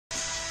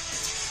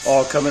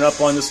All coming up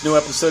on this new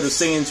episode of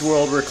Satan's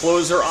World, where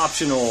clothes are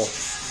optional.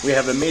 We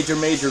have a major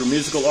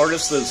musical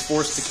artist that is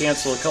forced to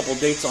cancel a couple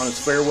dates on his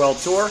farewell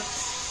tour.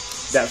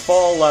 That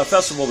fall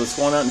festival that's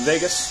going out in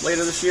Vegas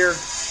later this year,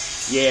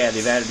 yeah,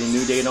 they've added a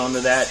new date onto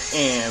that.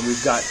 And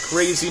we've got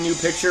crazy new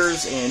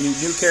pictures and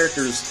new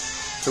characters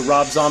to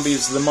Rob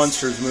Zombie's The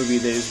Munsters movie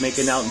that is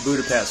making out in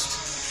Budapest.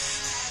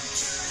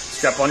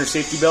 Strap on your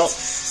safety belt.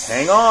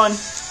 Hang on.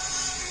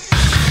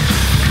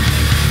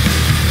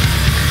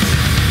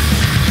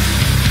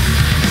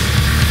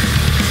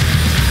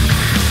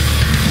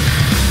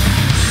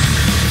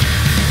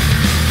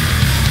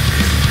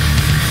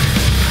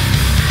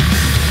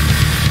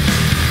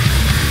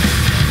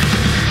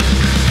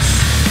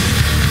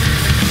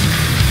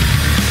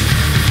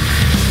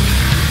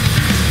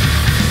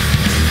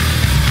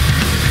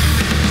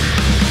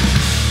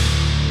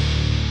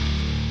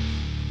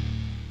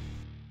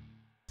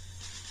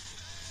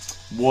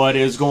 What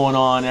is going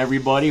on,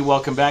 everybody?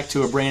 Welcome back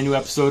to a brand new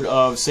episode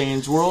of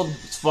Satan's World.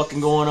 What's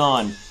fucking going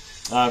on?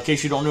 In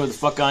case you don't know who the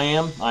fuck I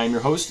am your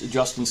host,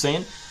 Justin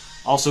Sane.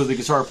 Also the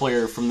guitar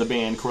player from the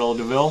band Cruella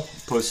de Vil.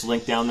 Post a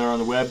link down there on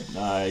the web.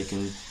 You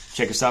can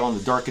check us out on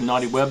the dark and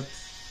naughty web.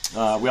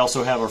 We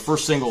also have our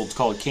first single. It's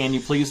called Can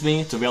You Please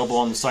Me? It's available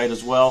on the site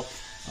as well.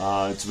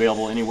 It's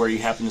available anywhere you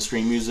happen to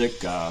stream music.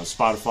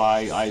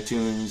 Spotify,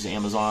 iTunes,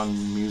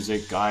 Amazon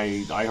Music,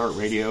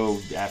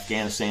 iHeartRadio,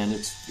 Afghanistan.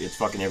 It's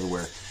fucking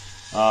everywhere.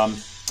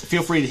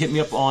 Feel free to hit me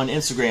up on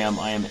Instagram.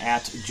 I am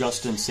at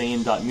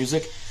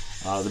justinsane.music.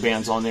 The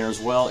band's on there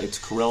as well. It's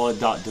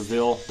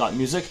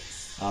corella.deville.music.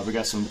 We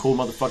got some cool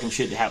motherfucking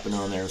shit happening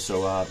on there,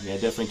 so yeah,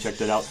 definitely check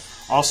that out.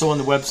 Also on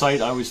the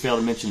website, I always fail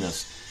to mention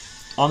this.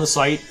 On the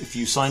site, if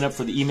you sign up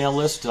for the email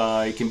list,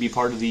 you can be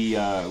part of the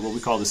what we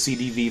call the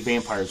CDV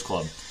Vampires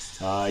Club.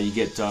 You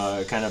get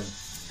kind of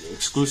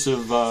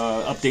exclusive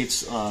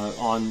updates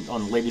on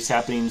the latest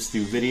happenings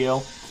through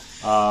video.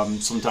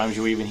 Sometimes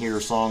you'll even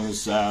hear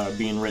songs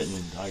being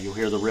written. You'll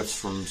hear the riffs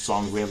from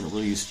songs we haven't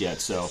released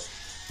yet. So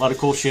a lot of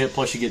cool shit.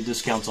 Plus you get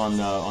discounts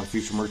on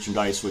future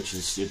merchandise, which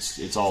is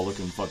it's all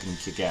looking fucking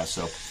kick-ass.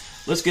 So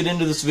let's get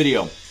into this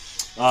video.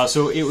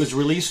 So it was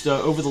released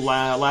over the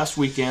last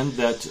weekend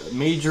that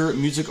major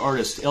music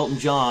artist Elton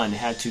John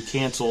had to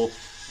cancel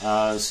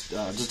just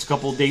a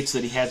couple of dates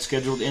that he had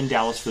scheduled in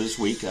Dallas for this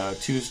week,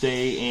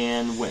 Tuesday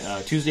and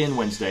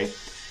Wednesday.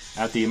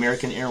 At the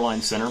American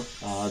Airlines Center.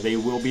 They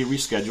will be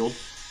rescheduled.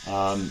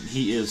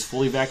 He is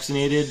fully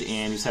vaccinated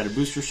and he's had a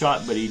booster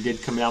shot, but he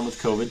did come down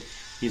with COVID.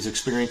 He's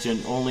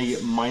experiencing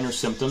only minor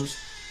symptoms.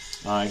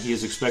 He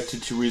is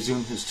expected to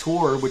resume his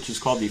tour, which is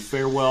called the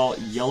Farewell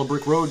Yellow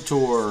Brick Road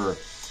Tour.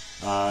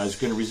 It's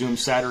going to resume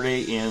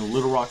Saturday in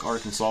Little Rock,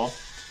 Arkansas.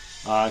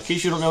 In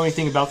case you don't know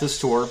anything about this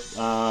tour,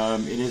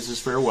 it is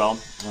his farewell.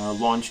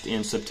 Launched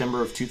in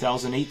September of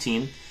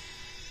 2018.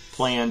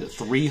 Planned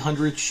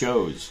 300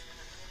 shows.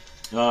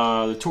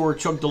 The tour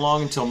chugged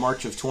along until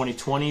March of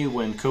 2020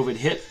 when COVID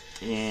hit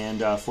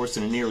and forced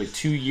in a nearly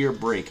 2-year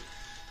break.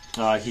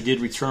 He did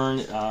return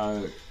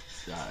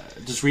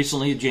just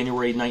recently,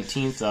 January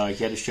 19th.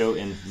 He had a show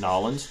in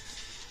Nolens.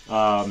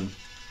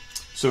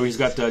 So he's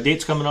got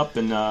dates coming up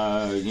in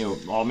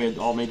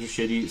all major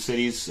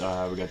cities. We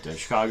got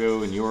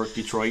Chicago, New York,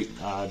 Detroit.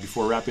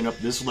 Before wrapping up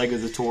this leg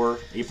of the tour,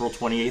 April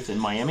 28th in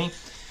Miami.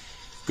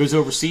 Goes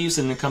overseas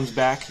and then comes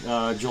back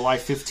July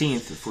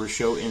 15th for a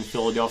show in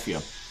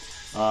Philadelphia.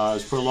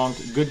 His prolonged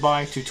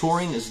goodbye to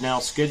touring is now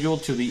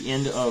scheduled to the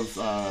end of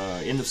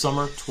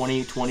summer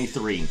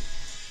 2023.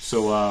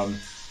 So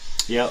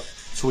yeah,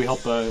 so we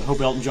hope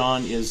Elton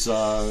John is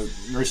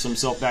nursing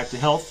himself back to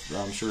health.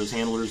 I'm sure his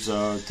handlers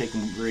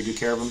taking very good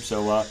care of him.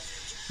 So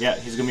yeah,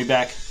 he's gonna be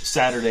back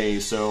Saturday.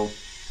 So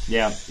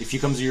yeah, if he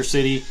comes to your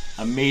city,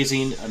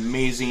 amazing,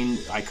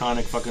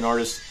 iconic fucking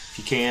artist. If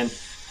you can,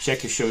 check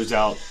his shows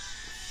out.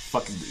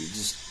 Fucking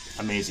just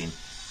amazing.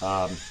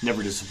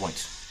 Never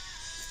disappoints.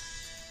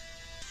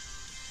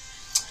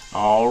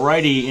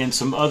 Alrighty, and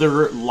some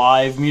other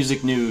live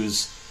music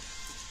news.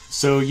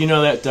 So you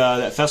know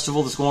that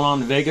festival that's going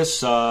on in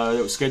Vegas that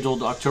was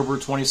scheduled October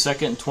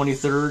 22nd and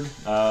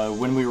 23rd.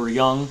 When we were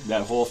young,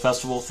 that whole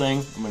festival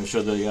thing. I'm going to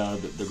show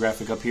the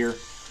graphic up here.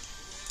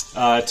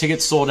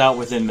 Tickets sold out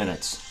within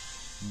minutes.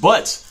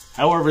 But,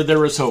 however,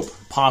 there is hope.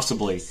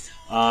 Possibly,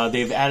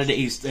 they've added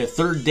a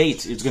third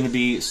date. It's going to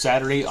be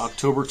Saturday,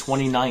 October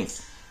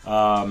 29th.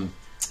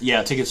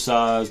 Yeah, tickets,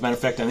 as a matter of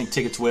fact, I think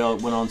tickets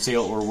went on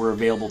sale or were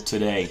available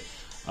today.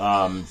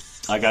 I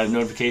got a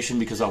notification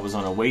because I was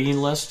on a waiting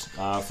list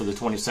for the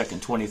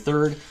 22nd,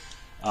 23rd.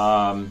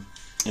 And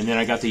then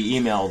I got the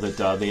email that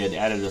they had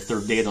added a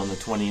third date on the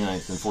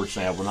 29th.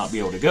 Unfortunately, I will not be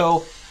able to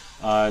go.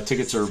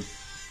 Tickets are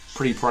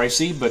pretty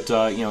pricey, but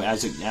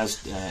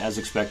as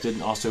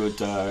expected. Also,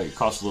 it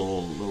costs a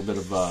little bit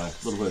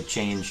of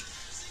change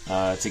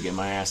to get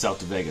my ass out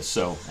to Vegas.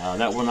 So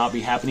that will not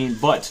be happening,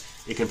 but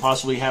it can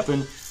possibly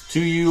happen to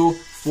you,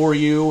 for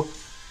you,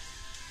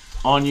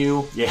 on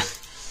you. Yeah.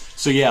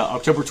 So yeah,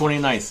 October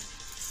 29th,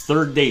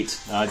 third date,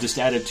 just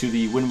added to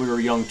the When We Were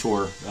Young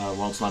tour.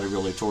 Well, it's not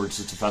really a tour, it's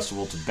just a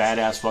festival. It's a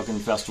badass fucking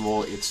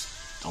festival. It's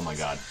Oh my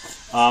God.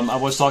 I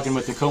was talking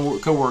with a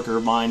coworker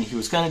of mine. He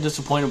was kind of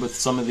disappointed with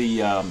some of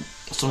the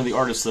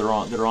artists that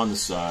are on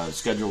this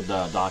scheduled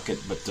docket,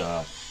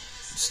 but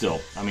still,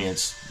 I mean,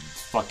 it's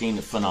fucking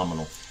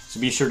phenomenal. So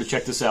be sure to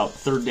check this out.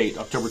 Third date,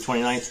 October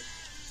 29th.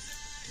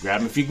 Grab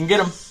them if you can get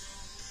them.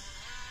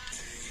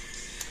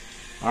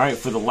 All right,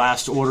 for the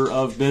last order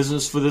of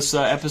business for this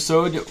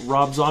episode,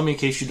 Rob Zombie, in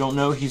case you don't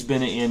know, he's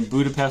been in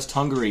Budapest,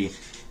 Hungary,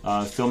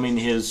 filming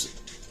his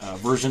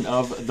version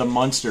of The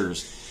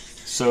Munsters.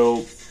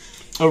 So,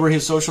 over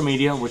his social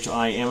media, which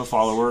I am a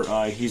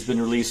follower, he's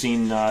been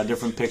releasing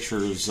different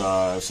pictures,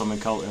 some in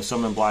color,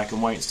 some in black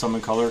and white, some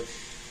in color,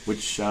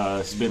 which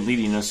has been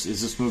leading us.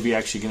 Is this movie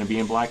actually going to be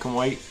in black and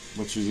white,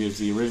 which is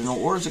the original,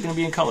 or is it going to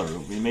be in color?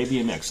 It may be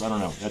a mix. I don't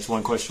know. That's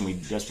one question we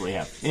desperately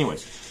have.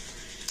 Anyways.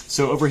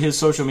 So over his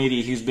social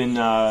media, he's been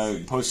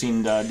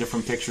posting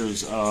different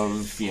pictures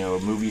of, you know,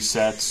 movie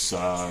sets,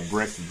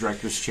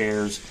 director's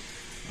chairs,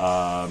 you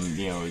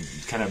know,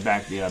 kind of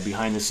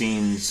behind the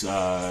scenes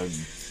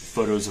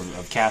photos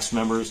of cast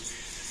members.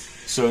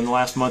 So in the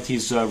last month,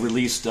 he's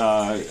released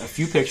a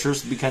few pictures.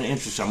 It'll be kind of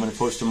interesting. I'm going to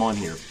post them on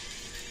here.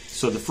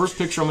 So the first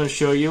picture I'm going to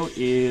show you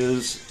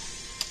is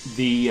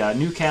the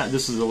new cat.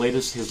 This is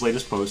his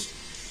latest post.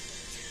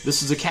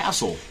 This is a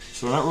castle.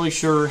 So we're not really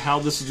sure how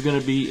this is going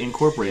to be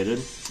incorporated,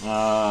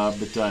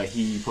 but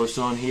he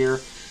posted on here,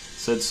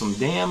 said some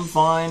damn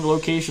fine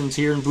locations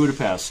here in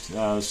Budapest.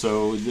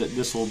 So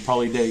this will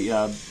probably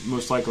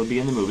most likely be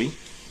in the movie.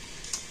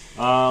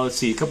 Let's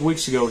see, a couple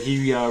weeks ago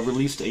he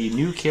released a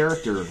new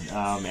character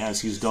as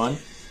he's done.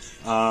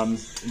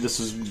 This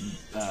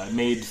has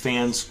made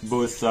fans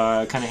both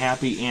kind of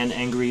happy and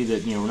angry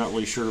that, you know, we're not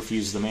really sure if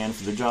he's the man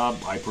for the job.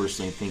 I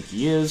personally think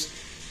he is.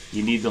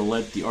 You need to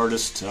let the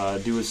artist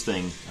do his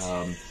thing.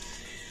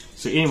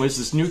 So anyways,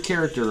 this new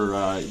character,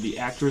 the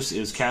actress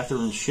is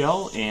Catherine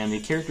Schell, and the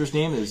character's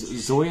name is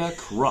Zoya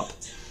Krupp.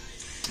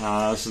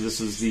 So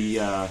this is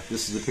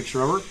the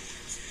picture of her.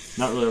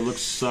 Not really,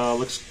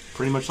 looks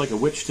pretty much like a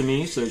witch to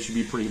me, so it should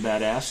be pretty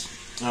badass.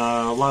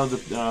 A lot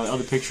of the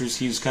other pictures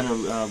he's kind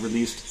of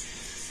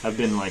released have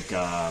been like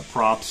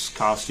props,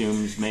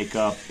 costumes,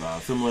 makeup,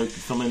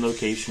 filming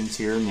locations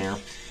here and there.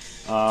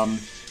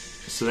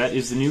 So that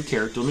is the new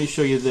character. Let me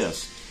show you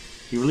this.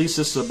 He released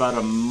this about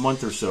a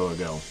month or so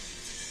ago.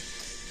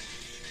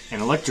 An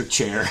electric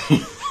chair.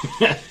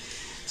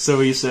 So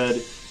he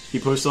said, he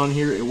posted on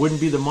here, it wouldn't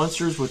be the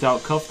Munsters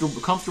without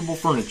comfortable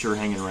furniture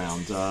hanging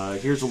around.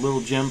 Here's a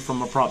little gem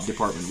from a prop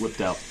department whipped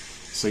out.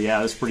 So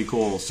yeah, that's pretty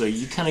cool. So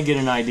you kind of get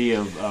an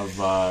idea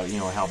of you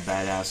know, how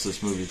badass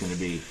this movie is going to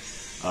be.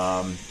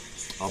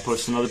 I'll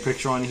post another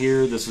picture on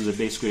here. This is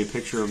basically a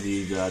picture of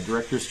the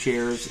director's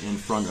chairs in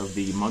front of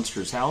the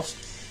Munsters house,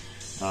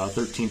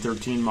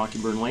 1313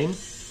 Mockingbird Lane.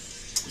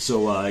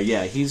 So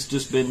yeah, he's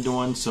just been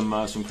doing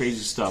some crazy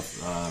stuff.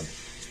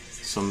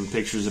 Some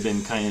pictures have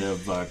been kind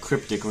of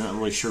cryptic. We're not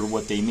really sure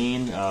what they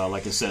mean.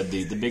 Like I said,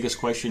 the biggest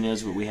question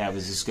is what we have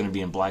is this going to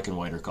be in black and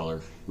white or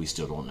color? We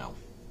still don't know.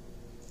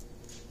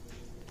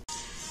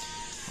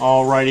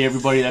 Alrighty,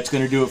 everybody, that's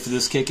going to do it for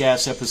this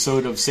kick-ass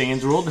episode of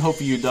Sans World.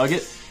 Hopefully you dug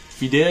it.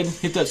 If you did,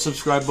 hit that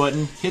subscribe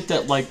button, hit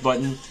that like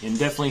button, and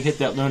definitely hit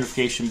that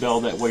notification bell.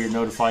 That way you're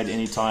notified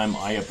anytime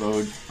I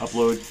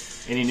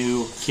upload any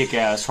new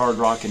kick-ass hard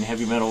rock and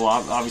heavy metal.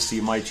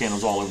 Obviously, my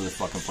channel's all over the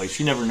fucking place.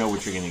 You never know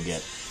what you're going to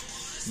get.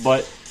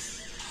 But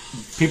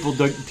people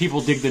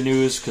dig the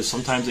news because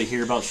sometimes they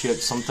hear about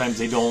shit, sometimes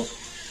they don't.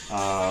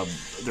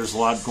 There's a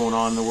lot going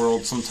on in the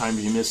world.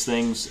 Sometimes you miss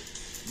things.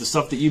 The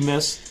stuff that you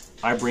miss,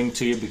 I bring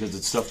to you because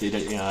it's stuff that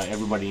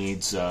everybody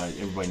needs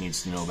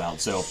to know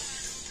about. So,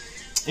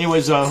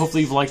 anyways,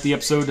 hopefully you've liked the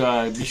episode.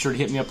 Be sure to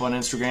hit me up on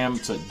Instagram.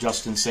 It's at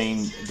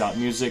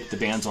justinsane.music. The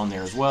band's on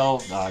there as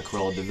well.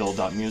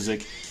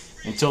 CorellaDeVille.music.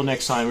 Until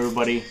next time,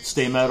 everybody,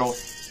 stay metal,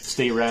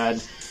 stay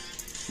rad.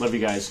 Love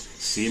you guys.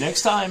 See you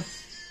next time.